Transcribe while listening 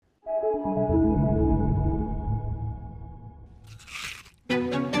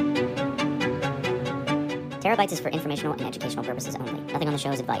Terabytes is for informational and educational purposes only. Nothing on the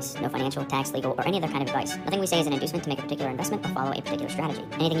show is advice. No financial, tax, legal, or any other kind of advice. Nothing we say is an inducement to make a particular investment or follow a particular strategy.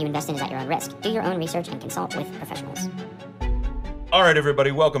 Anything you invest in is at your own risk. Do your own research and consult with professionals. All right,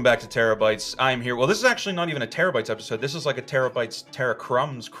 everybody, welcome back to Terabytes. I'm here. Well, this is actually not even a Terabytes episode. This is like a Terabytes Terra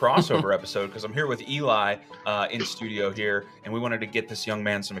Crumbs crossover episode because I'm here with Eli in studio here, and we wanted to get this young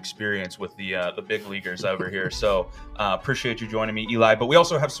man some experience with the big leaguers over here. So appreciate you joining me, Eli. But we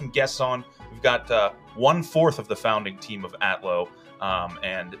also have some guests on. We've got 1/4 of the founding team of Atlo,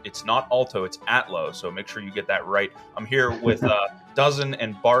 and it's not Alto, it's Atlo. So make sure you get that right. I'm here with Dozen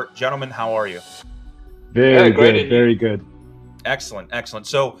and Bart. Gentlemen, how are you? Very good. Very good. Excellent, excellent.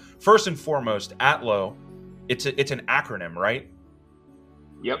 So first and foremost, Atlo, it's an acronym, right?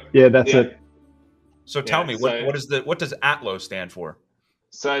 Yep. Yeah, that's it. So tell me, what does Atlo stand for?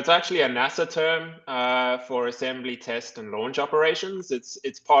 So it's actually a NASA term for assembly, test, and launch operations.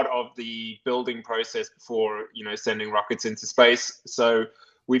 It's part of the building process before sending rockets into space. So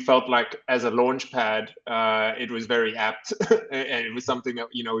we felt like as a launch pad, it was very apt, and it was something that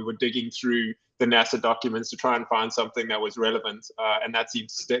we were digging through the NASA documents to try and find something that was relevant, and that seemed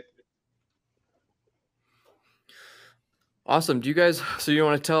to stick. Awesome. So you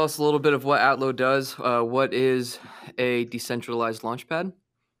want to tell us a little bit of what Atlo does? What is a decentralized launch pad?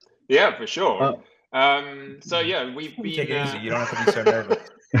 Yeah, for sure. So yeah, we've been... Take it easy. You don't have to be so nervous.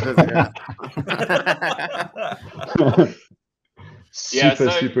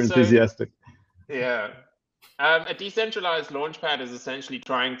 Super enthusiastic. Yeah. A decentralized launchpad is essentially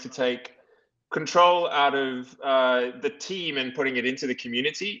trying to take control out of the team and putting it into the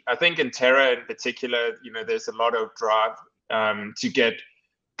community. I think in Terra in particular, there's a lot of drive to get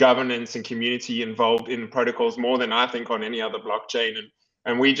governance and community involved in protocols more than I think on any other blockchain.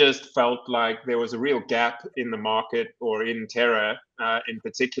 And we just felt like there was a real gap in the market or in Terra in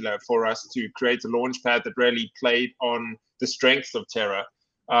particular for us to create a launchpad that really played on the strengths of Terra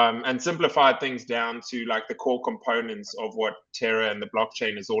and simplified things down to like the core components of what Terra and the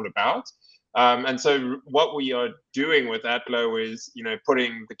blockchain is all about. And so what we are doing with Atlo is,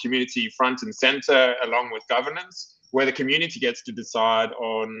 putting the community front and center along with governance, where the community gets to decide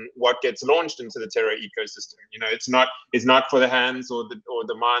on what gets launched into the Terra ecosystem. It's not for the hands or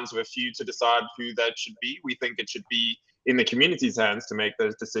the minds of a few to decide who that should be. We think it should be in the community's hands to make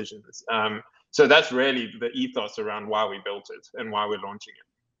those decisions. So that's really the ethos around why we built it and why we're launching it.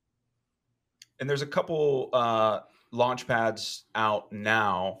 And there's a couple launch pads out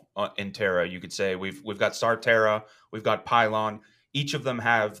now in Terra. You could say we've got Starterra, we've got Pylon. Each of them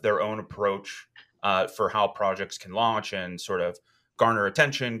have their own approach for how projects can launch and sort of garner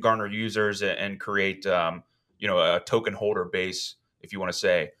attention, garner users, and create a token holder base, if you want to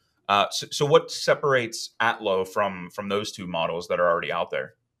say. So what separates Atlo from those two models that are already out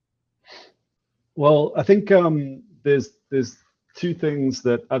there? Well, I think there's two things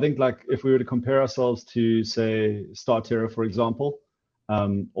that I think, like if we were to compare ourselves to, say, Starterra, for example,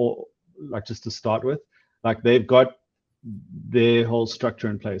 or like just to start with, like they've got their whole structure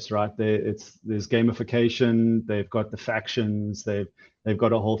in place, right? There's gamification, they've got the factions, they've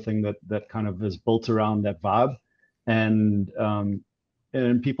got a whole thing that kind of is built around that vibe, and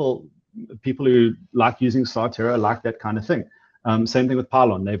people who like using Starterra like that kind of thing. Same thing with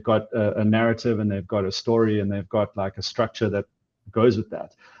Pylon. They've got a narrative and they've got a story and they've got like a structure that goes with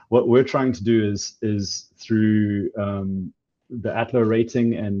that. What we're trying to do is through the Atlo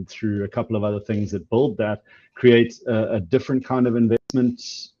rating and through a couple of other things that build that, create a different kind of investment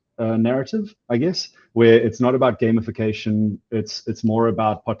narrative, I guess, where it's not about gamification, it's more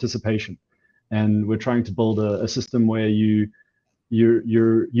about participation. And we're trying to build a system where you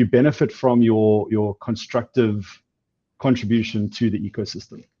benefit from your constructive contribution to the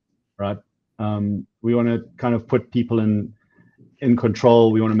ecosystem, right? We want to kind of put people in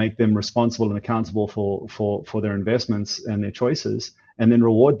control. We want to make them responsible and accountable for their investments and their choices, and then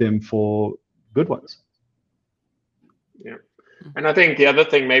reward them for good ones. Yeah, and I think the other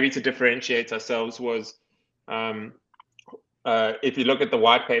thing maybe to differentiate ourselves was, if you look at the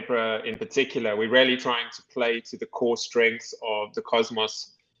white paper in particular, we're really trying to play to the core strengths of the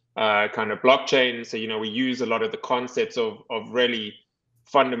Cosmos kind of blockchain. So, we use a lot of the concepts of really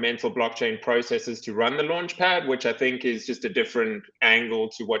fundamental blockchain processes to run the launchpad, which I think is just a different angle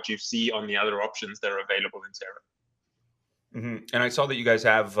to what you see on the other options that are available in Terra. Mm-hmm. And I saw that you guys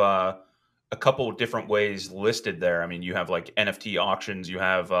have a couple of different ways listed there. I mean, you have like NFT auctions, you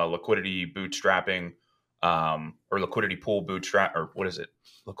have liquidity bootstrapping, or liquidity pool bootstrap, or what is it?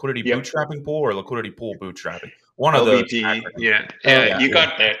 Liquidity bootstrapping pool or liquidity pool bootstrapping? One of those. Yeah, you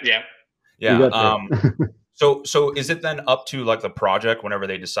got that. Yeah. Yeah. So is it then up to like the project whenever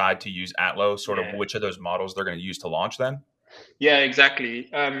they decide to use Atlo, sort of Yeah. which of those models they're going to use to launch then? Yeah, exactly.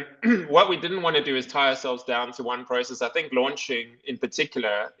 What we didn't want to do is tie ourselves down to one process. I think launching in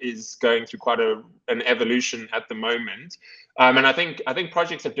particular is going through quite an evolution at the moment. And I think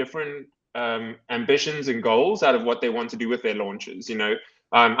projects have different ambitions and goals out of what they want to do with their launches. You know,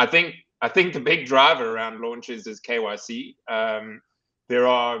 I think the big driver around launches is KYC. There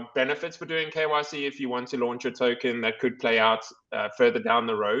are benefits for doing KYC if you want to launch a token that could play out further down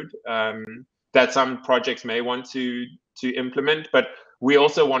the road. That some projects may want to implement, but we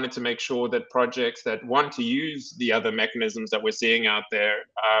also wanted to make sure that projects that want to use the other mechanisms that we're seeing out there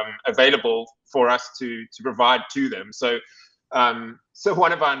available for us to provide to them. So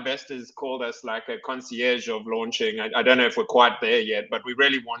one of our investors called us like a concierge of launching. I don't know if we're quite there yet, but we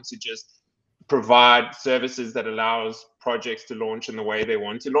really want to just provide services that allows projects to launch in the way they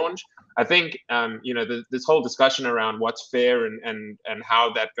want to launch. I think this whole discussion around what's fair and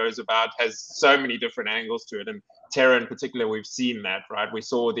how that goes about has so many different angles to it. And Terra in particular, we've seen that, right? We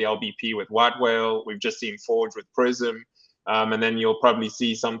saw the LBP with White Whale. We've just seen Forge with Prism. And then you'll probably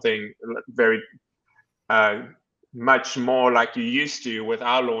see something very much more like you used to with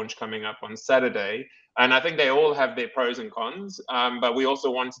our launch coming up on Saturday. And I think they all have their pros and cons, but we also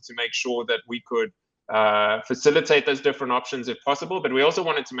wanted to make sure that we could facilitate those different options if possible. But we also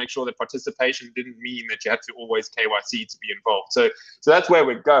wanted to make sure that participation didn't mean that you had to always KYC to be involved. So that's where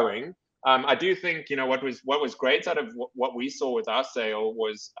we're going. I do think, what was great out of what we saw with our sale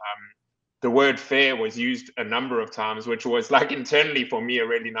was the word fair was used a number of times, which was like internally for me a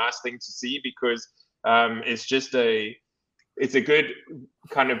really nice thing to see, because it's a good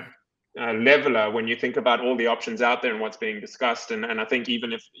kind of leveler when you think about all the options out there and what's being discussed. And I think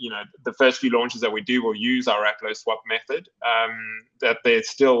even if the first few launches that we do will use our Atlo swap method, that there's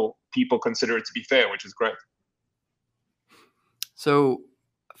still people consider it to be fair, which is great. So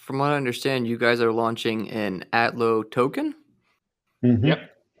from what I understand, you guys are launching an Atlo token. Mm-hmm.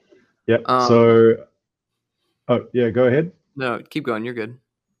 Yep. So go ahead. No, keep going, you're good.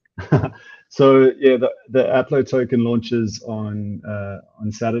 So yeah, the Atlo token launches on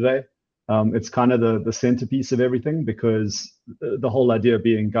Saturday. It's kind of the centerpiece of everything, because the whole idea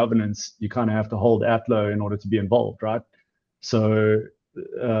being governance, you kind of have to hold Atlo in order to be involved, right? So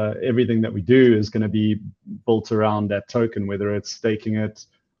everything that we do is going to be built around that token, whether it's staking it,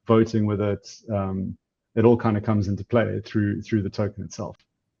 voting with it. It all kind of comes into play through the token itself.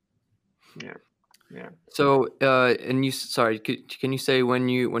 Yeah. So, can you say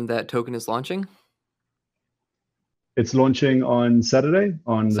when that token is launching? It's launching on Saturday,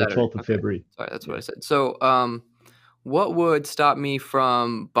 on Saturday, the 12th of February. Sorry, that's what I said. So, what would stop me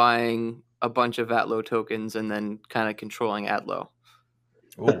from buying a bunch of Atlo tokens and then kind of controlling Atlo?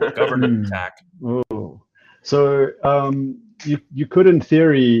 Ooh, government attack. Oh, so you could, in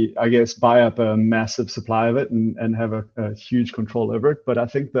theory, I guess, buy up a massive supply of it and have a huge control over it. But I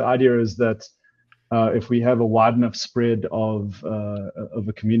think the idea is that if we have a wide enough spread of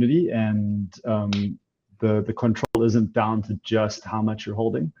a community, and the control isn't down to just how much you're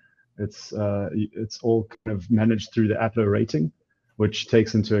holding, it's all kind of managed through the Atlo rating, which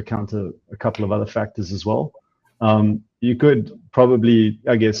takes into account a couple of other factors as well. You could probably,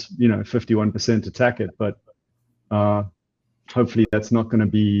 I guess, 51% attack it, but hopefully that's not going to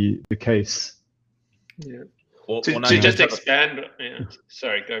be the case. Yeah. Well, to just expand.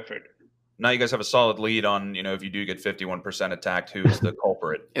 Sorry, go for it. Now you guys have a solid lead on, if you do get 51% attacked, who's the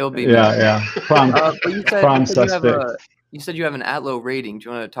culprit? It'll be prime suspect. You said you have an Atlo rating. Do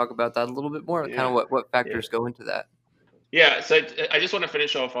you want to talk about that a little bit more? Kind of what factors go into that? Yeah, so I just want to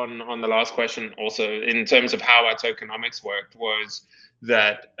finish off on the last question also, in terms of how our tokenomics worked, was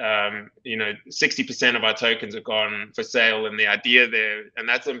that 60% of our tokens have gone for sale, and the idea there, and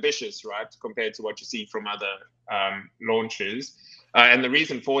that's ambitious, right, compared to what you see from other launches. And the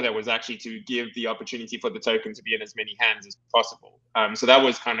reason for that was actually to give the opportunity for the token to be in as many hands as possible. So that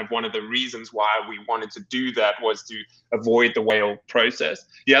was kind of one of the reasons why we wanted to do that, was to avoid the whale process.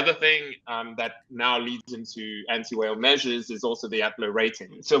 The other thing that now leads into anti-whale measures is also the Atlo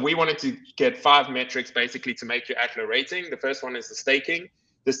rating. So we wanted to get 5 metrics basically to make your Atlo rating. The first one is the staking.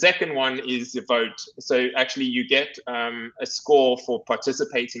 The second one is the vote. So actually you get a score for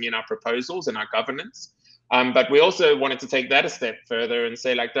participating in our proposals and our governance. But we also wanted to take that a step further and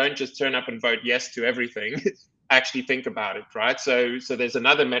say, like, don't just turn up and vote yes to everything. Actually think about it, right? So there's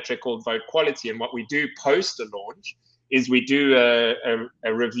another metric called vote quality. And what we do post a launch is we do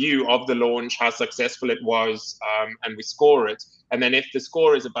a review of the launch, how successful it was, and we score it. And then if the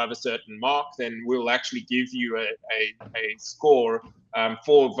score is above a certain mark, then we'll actually give you a score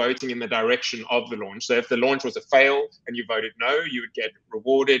for voting in the direction of the launch. So if the launch was a fail and you voted no, you would get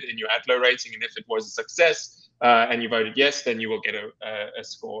rewarded in your ATLO rating. And if it was a success and you voted yes, then you will get a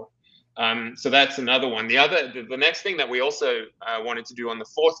score. So that's another one. The next thing that we also wanted to do on the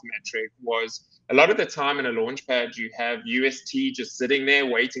fourth metric was, a lot of the time in a launchpad, you have UST just sitting there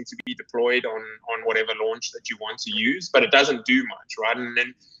waiting to be deployed on whatever launch that you want to use, but it doesn't do much, right? And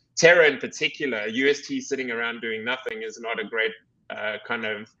then Terra in particular, UST sitting around doing nothing is not a great kind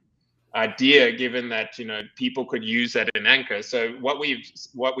of idea, given that, you know, people could use that in Anchor. So what we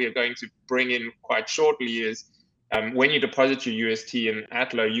are going to bring in quite shortly is, when you deposit your UST in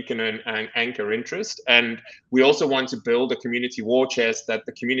ATLO, you can earn Anchor interest. And we also want to build a community war chest that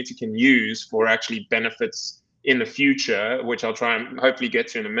the community can use for actually benefits in the future, which I'll try and hopefully get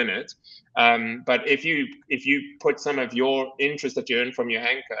to in a minute. But if you put some of your interest that you earn from your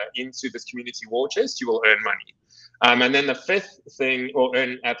Anchor into this community war chest, you will earn money. And then the fifth thing, or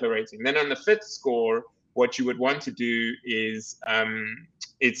earn ATLO rating. Then on the fifth score, what you would want to do is,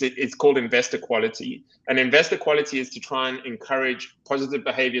 it's called investor quality. And investor quality is to try and encourage positive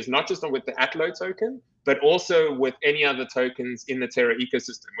behaviors, not just with the ATLO token, but also with any other tokens in the Terra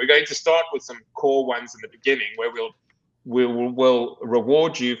ecosystem. We're going to start with some core ones in the beginning, where we'll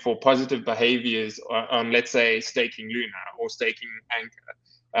reward you for positive behaviors on, let's say, staking Luna or staking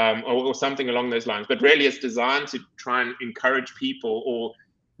Anchor, or something along those lines. But really, it's designed to try and encourage people or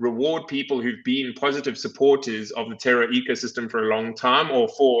reward people who've been positive supporters of the Terra ecosystem for a long time, or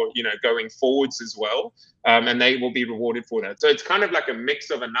for, you know, going forwards as well. And they will be rewarded for that. So it's kind of like a mix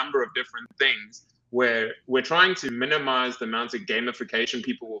of a number of different things, where we're trying to minimize the amount of gamification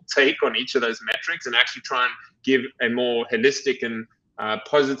people will take on each of those metrics, and actually try and give a more holistic and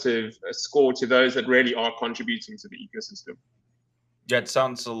positive score to those that really are contributing to the ecosystem. Yeah, it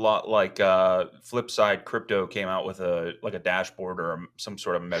sounds a lot like Flipside Crypto came out with a dashboard or some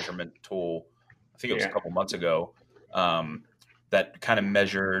sort of measurement tool. I think it was a couple months ago, that kind of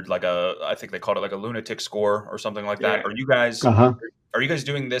measured I think they called it like a lunatic score or something like that. Are you guys are you guys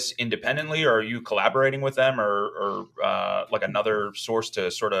doing this independently, or are you collaborating with them, or like another source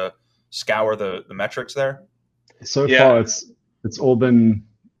to sort of scour the metrics there? So far, it's all been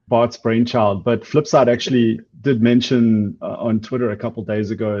Bart's brainchild, but Flipside actually did mention on Twitter a couple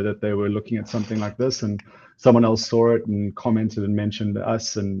days ago that they were looking at something like this, and someone else saw it and commented and mentioned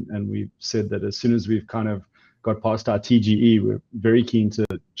us, and we said that as soon as we've kind of got past our TGE, we're very keen to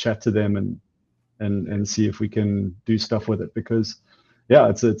chat to them and see if we can do stuff with it, because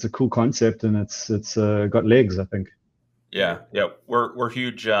it's a cool concept, and it's got legs, I think. Yeah, we're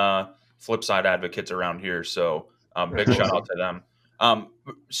huge Flipside advocates around here, so big shout out to them.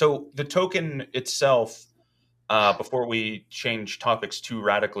 So the token itself, before we change topics too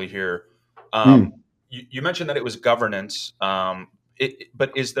radically here, you mentioned that it was governance,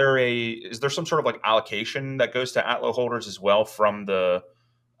 but is there some sort of like allocation that goes to ATLO holders as well from the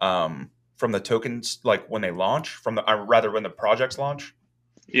tokens, like when they launch, when the projects launch?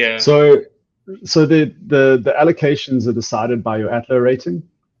 Yeah. So the allocations are decided by your ATLO rating,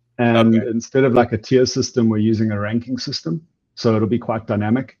 and instead of like a tier system, we're using a ranking system. So it'll be quite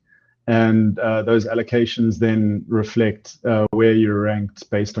dynamic, and those allocations then reflect where you're ranked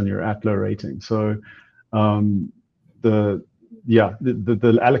based on your ATLO rating. So the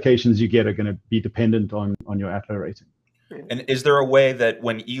allocations you get are going to be dependent on your ATLO rating. And is there a way that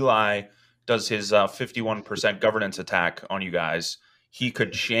when Eli does his 51% governance attack on you guys, he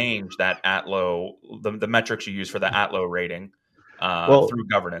could change that ATLO, the metrics you use for the ATLO rating through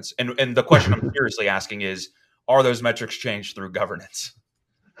governance? And the question I'm seriously asking is, are those metrics changed through governance?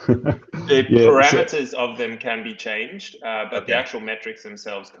 The parameters of them can be changed, but the actual metrics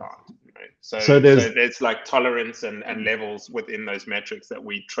themselves can't. Right? So there's like tolerance and levels within those metrics that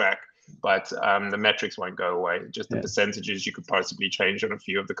we track, but the metrics won't go away. Just the percentages you could possibly change on a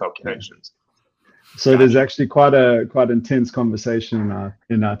few of the calculations. So there's actually quite intense conversation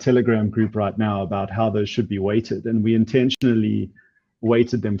in our Telegram group right now about how those should be weighted, and we intentionally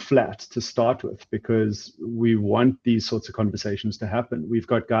weighted them flat to start with, because we want these sorts of conversations to happen. We've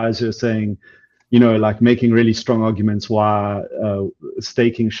got guys who are saying, like making really strong arguments why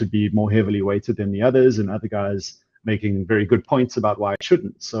staking should be more heavily weighted than the others, and other guys making very good points about why it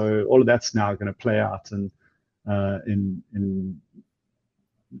shouldn't. So all of that's now going to play out and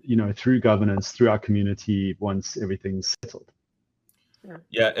through governance, through our community, once everything's settled.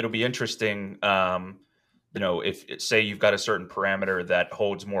 Yeah, it'll be interesting. If say you've got a certain parameter that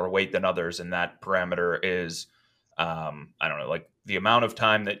holds more weight than others, and that parameter is, I don't know, like the amount of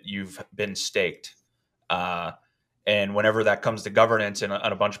time that you've been staked, And whenever that comes to governance, and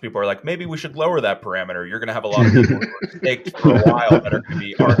a bunch of people are like, maybe we should lower that parameter, you're going to have a lot of people who are staked for a while that are going to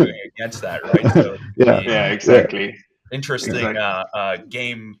be arguing against that, right? So yeah, exactly. Interesting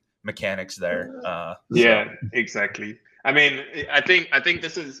game mechanics there. Exactly. I mean, I think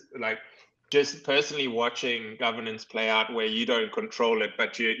this is like just personally watching governance play out where you don't control it,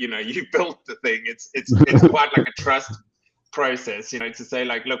 but you built the thing. It's quite like a trust process, to say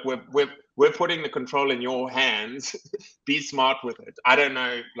like, look, we're putting the control in your hands. Be smart with it. I don't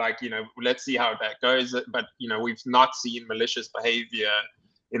know, like, let's see how that goes. But we've not seen malicious behavior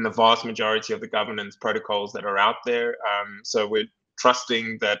in the vast majority of the governance protocols that are out there. So we're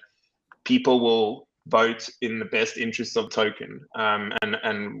trusting that people will vote in the best interests of token.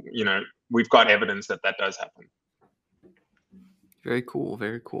 And we've got evidence that does happen. Very cool.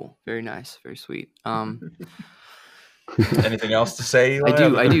 Very cool. Very nice. Very sweet. Anything else to say, Eli?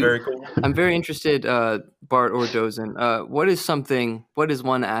 I do. Very cool. I'm very interested, Bart or Dozen. What is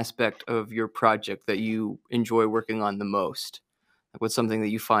one aspect of your project that you enjoy working on the most? Like, what's something that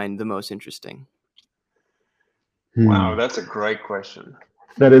you find the most interesting? Wow, that's a great question.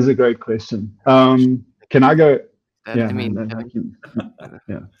 That is a great question. Can I go? Yeah.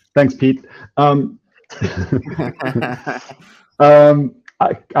 Thanks, Pete. I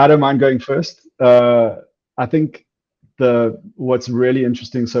don't mind going first. I think what's really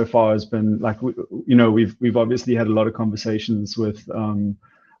interesting so far has been like we've obviously had a lot of conversations with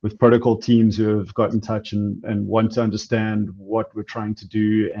protocol teams who have got in touch and want to understand what we're trying to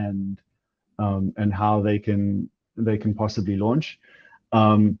do and how they can possibly launch.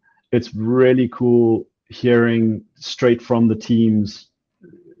 It's really cool hearing straight from the teams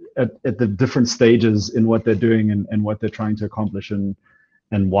at the different stages in what they're doing and what they're trying to accomplish and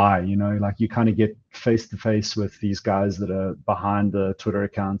why. Like you kind of get face to face with these guys that are behind the Twitter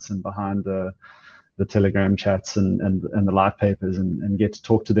accounts and behind the Telegram chats and the light papers and get to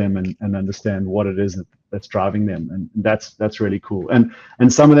talk to them and understand what it is that's driving them, and that's really cool. And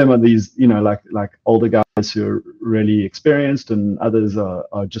some of them are these like older guys who are really experienced, and others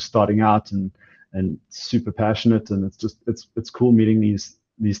are just starting out and super passionate, and it's cool meeting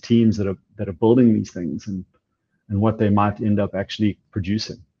these teams that are building these things and what they might end up actually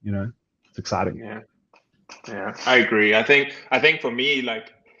producing. It's exciting. Yeah, I agree. I think for me,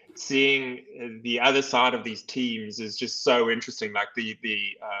 like, seeing the other side of these teams is just so interesting. Like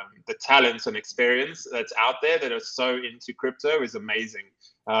the talents and experience that's out there that are so into crypto is amazing.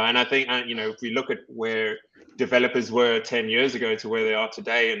 And I think if we look at where developers were 10 years ago to where they are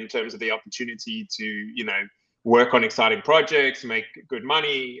today in terms of the opportunity to work on exciting projects, make good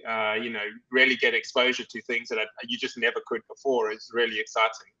money, really get exposure to things that you just never could before, is really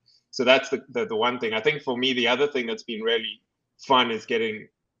exciting. So that's the one thing. I think for me, the other thing that's been really fun is getting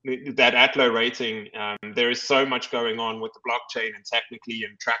that Atlo rating. There is so much going on with the blockchain and technically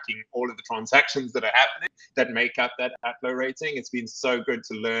and tracking all of the transactions that are happening that make up that Atlo rating. It's been so good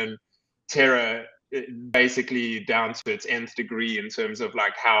to learn Terra basically down to its nth degree in terms of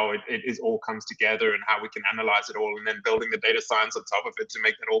like how it is all comes together and how we can analyze it all, and then building the data science on top of it to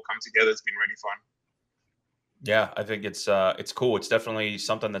make that all come together has been really fun. Yeah, I think it's cool. It's definitely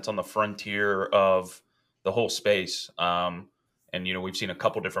something that's on the frontier of the whole space. And we've seen a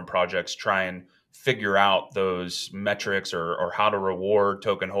couple different projects try and figure out those metrics or how to reward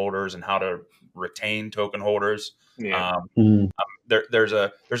token holders and how to retain token holders. Yeah. There's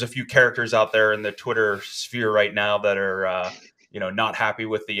a few characters out there in the Twitter sphere right now that are not happy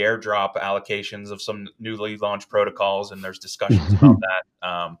with the airdrop allocations of some newly launched protocols, and there's discussions about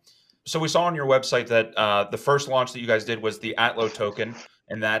that. So we saw on your website that the first launch that you guys did was the Atlo token,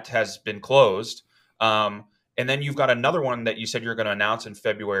 and that has been closed. And then you've got another one that you said you're going to announce in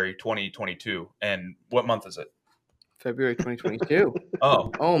February 2022. And what month is it? February 2022.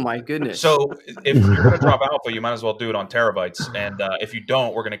 Oh my goodness. So if you're going to drop alpha, you might as well do it on Terabytes. And if you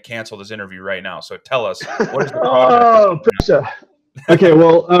don't, we're going to cancel this interview right now. So tell us, what is the project? Pressure. Okay,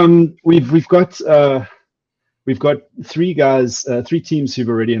 well, we've got three teams who've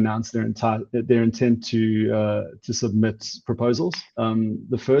already announced their intent to submit proposals.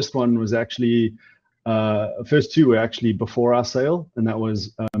 The first one was actually. First two were actually before our sale, and that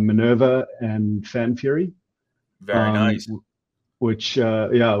was Minerva and Fan Fury. Very nice. Which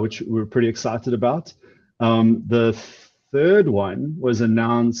we're pretty excited about. The third one was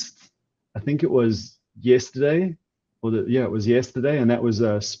announced, I think it was yesterday, it was yesterday, and that was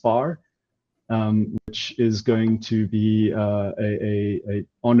Spar, which is going to be a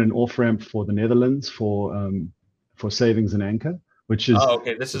on and off ramp for the Netherlands for savings and Anchor. Which is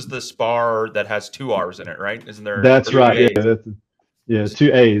okay. This is the Spar that has 2 R's in it, right? Isn't there? That's right. Yeah,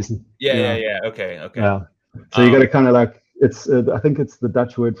 2 A's. Yeah. Okay. Yeah. So you got to kind of like, it's I think it's the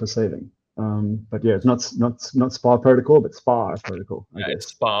Dutch word for saving. But yeah, it's not SPAR protocol, but SPAR protocol. I guess. It's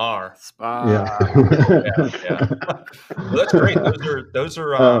SPAR. Yeah. Yeah. Well, that's great. Those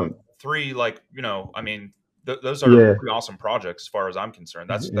are three, like, I mean, those are pretty awesome projects as far as I'm concerned.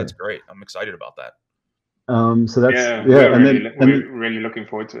 That's great. I'm excited about that. So that's we're really looking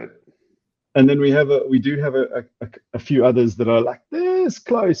forward to it. And then we do have a few others that are like this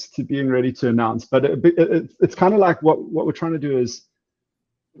close to being ready to announce, but it's kind of like what we're trying to do is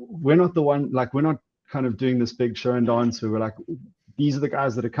we're not the one, like, we're not kind of doing this big show and dance where we're like, these are the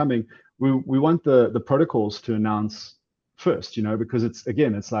guys that are coming. We want the protocols to announce first, because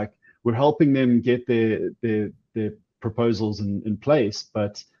it's like we're helping them get their proposals in place,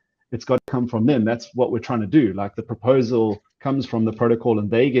 but it's got to come from them. That's what we're trying to do. Like, the proposal comes from the protocol, and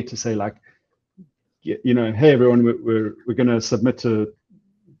they get to say, like, hey everyone, we're going to submit to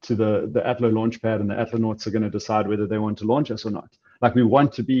the Atlo Launchpad, and the Atlonauts are going to decide whether they want to launch us or not. Like, we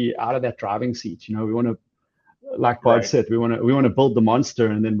want to be out of that driving seat. We want to, like Bart said, we want to build the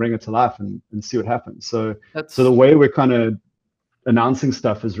monster and then bring it to life and see what happens. So the way we're kind of announcing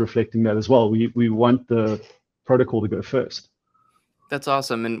stuff is reflecting that as well. We want the protocol to go first. That's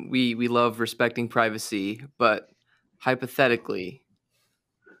awesome, and we love respecting privacy. But hypothetically,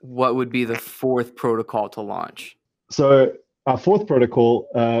 what would be the fourth protocol to launch? So our fourth protocol,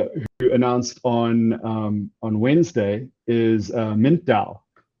 who announced on Wednesday, is MintDAO,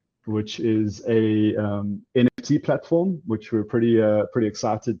 which is a NFT platform, which we're pretty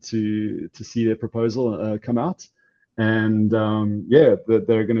excited to see their proposal come out, and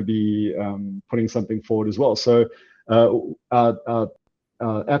they're going to be putting something forward as well. So our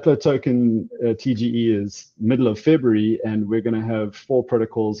Atlo token TGE is middle of February, and we're going to have 4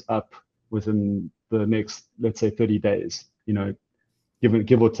 protocols up within the next, let's say, 30 days.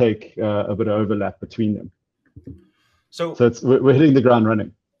 Give or take a bit of overlap between them. So we're hitting the ground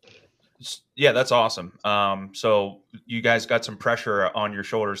running. Yeah, that's awesome. So you guys got some pressure on your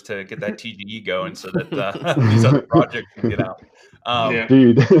shoulders to get that TGE going so that these other projects can get out.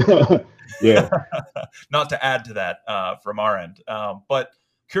 Dude. Yeah. Not to add to that from our end, but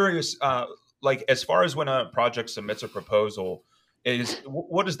curious, like, as far as when a project submits a proposal,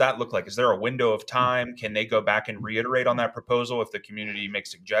 what does that look like? Is there a window of time? Can they go back and reiterate on that proposal if the community makes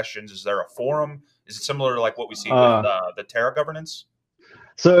suggestions? Is there a forum? Is it similar to like what we see with the Terra governance?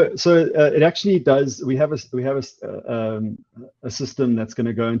 So it actually does. We have a system that's going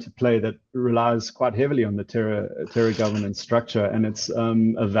to go into play that relies quite heavily on the Terra governance structure, and it's a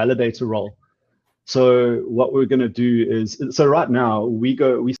validator role. So what we're going to do is, so right now we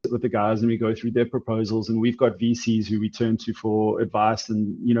sit with the guys and we go through their proposals, and we've got VCs who we turn to for advice,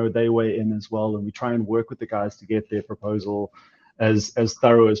 and they weigh in as well, and we try and work with the guys to get their proposal as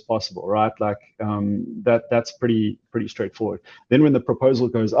thorough as possible, right? Like that's pretty straightforward. Then when the proposal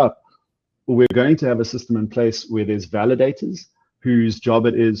goes up, we're going to have a system in place where there's validators whose job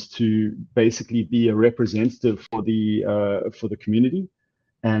it is to basically be a representative for the community,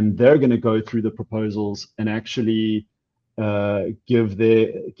 and they're going to go through the proposals and actually give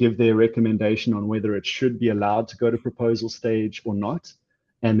their recommendation on whether it should be allowed to go to proposal stage or not,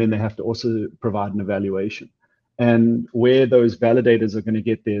 and then they have to also provide an evaluation. And where those validators are going to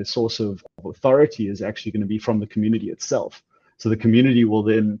get their source of authority is actually going to be from the community itself. So the community will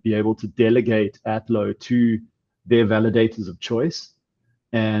then be able to delegate Atlo to their validators of choice,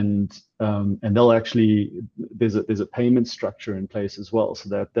 and they'll actually, there's a payment structure in place as well, so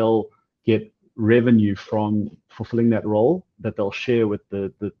that they'll get revenue from fulfilling that role that they'll share with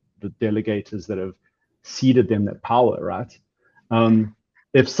the delegators that have ceded them that power, right?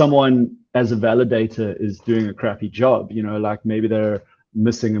 If someone as a validator is doing a crappy job, like maybe they're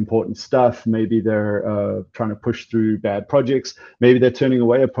missing important stuff, maybe they're trying to push through bad projects, maybe they're turning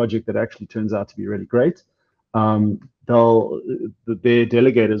away a project that actually turns out to be really great, their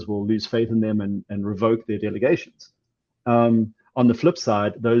delegators will lose faith in them and revoke their delegations. On the flip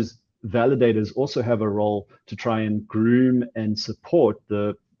side, those validators also have a role to try and groom and support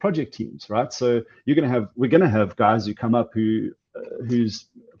the project teams, right? So we're going to have guys who come up whose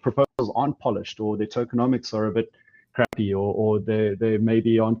proposals aren't polished, or their tokenomics are a bit crappy, or they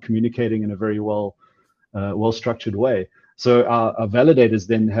maybe aren't communicating in a very well structured way. So our validators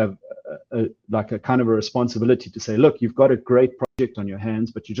then have like a kind of a responsibility to say, look, you've got a great project on your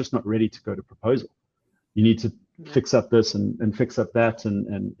hands, but you're just not ready to go to proposal. You need to fix up this and fix up that,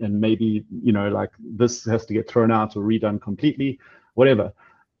 and maybe like this has to get thrown out or redone completely, whatever.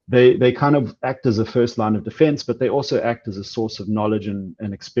 They kind of act as a first line of defense, but they also act as a source of knowledge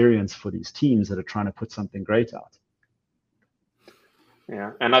and experience for these teams that are trying to put something great out.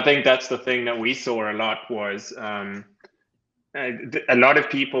 Yeah, and I think that's the thing that we saw a lot was a lot of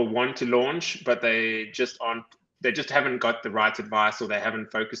people want to launch, but they just haven't got the right advice, or they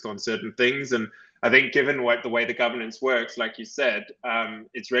haven't focused on certain things. And I think given the way the governance works, like you said,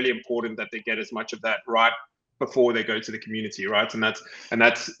 it's really important that they get as much of that right before they go to the community, right? And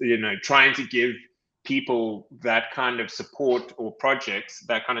that's trying to give people that kind of support, or projects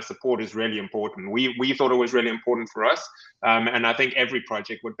that kind of support, is really important. We thought it was really important for us, and I think every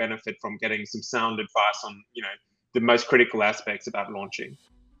project would benefit from getting some sound advice on the most critical aspects about launching.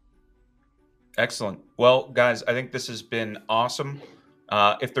 Excellent. Well, guys, I think this has been awesome.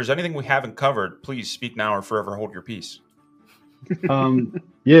 If there's anything we haven't covered, please speak now or forever hold your peace. Where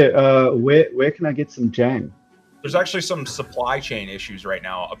can I get some Jang? There's actually some supply chain issues right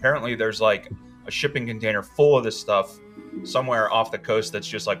now. Apparently there's like a shipping container full of this stuff somewhere off the coast that's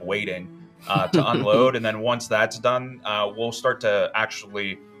just like waiting to unload. And then once that's done, we'll start to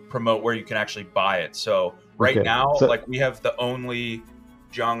actually promote where you can actually buy it. So now, like, we have the only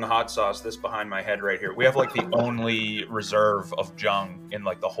Jung hot sauce, this behind my head right here. We have like the only reserve of Jung in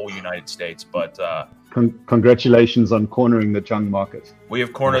like the whole United States, but congratulations on cornering the Jung market. We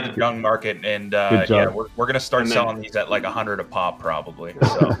have cornered the Jung market, and yeah, we're gonna start selling these at like $100 a pop probably.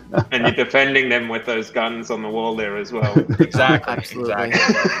 So. And you're defending them with those guns on the wall there as well. Exactly. Absolutely.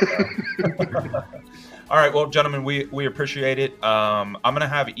 Exactly. All right, well, gentlemen, we appreciate it. I'm gonna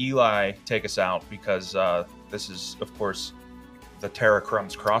have Eli take us out because this is, of course, the Terra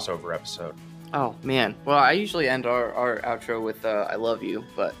Crumbs crossover episode. Oh man, well, I usually end our outro with "I love you,"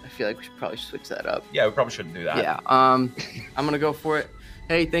 but I feel like we should probably switch that up. Yeah, we probably shouldn't do that. Yeah, I'm gonna go for it.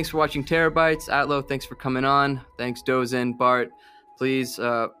 Hey, thanks for watching Terabytes. Atlo, thanks for coming on. Thanks, Dozen, Bart. Please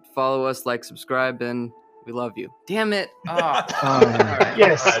follow us, like, subscribe, and we love you. Damn it!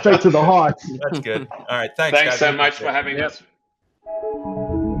 Yes, straight to the heart. That's good. All right, thanks Thanks guys. so much for having us.